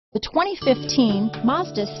The 2015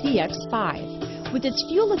 Mazda CX-5. With its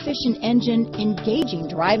fuel-efficient engine,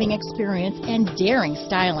 engaging driving experience, and daring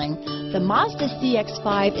styling, the Mazda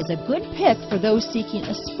CX-5 is a good pick for those seeking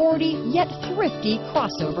a sporty yet thrifty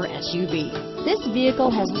crossover SUV. This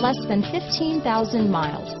vehicle has less than 15,000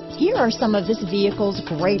 miles. Here are some of this vehicle's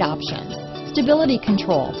great options: stability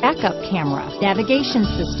control, backup camera, navigation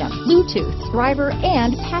system, Bluetooth, driver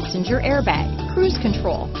and passenger airbag, cruise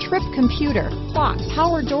control, trip computer, clock,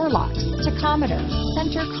 power door locks, tachometer,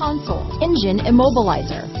 center console, engine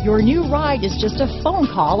immobilizer. Your new ride is just a phone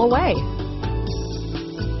call away.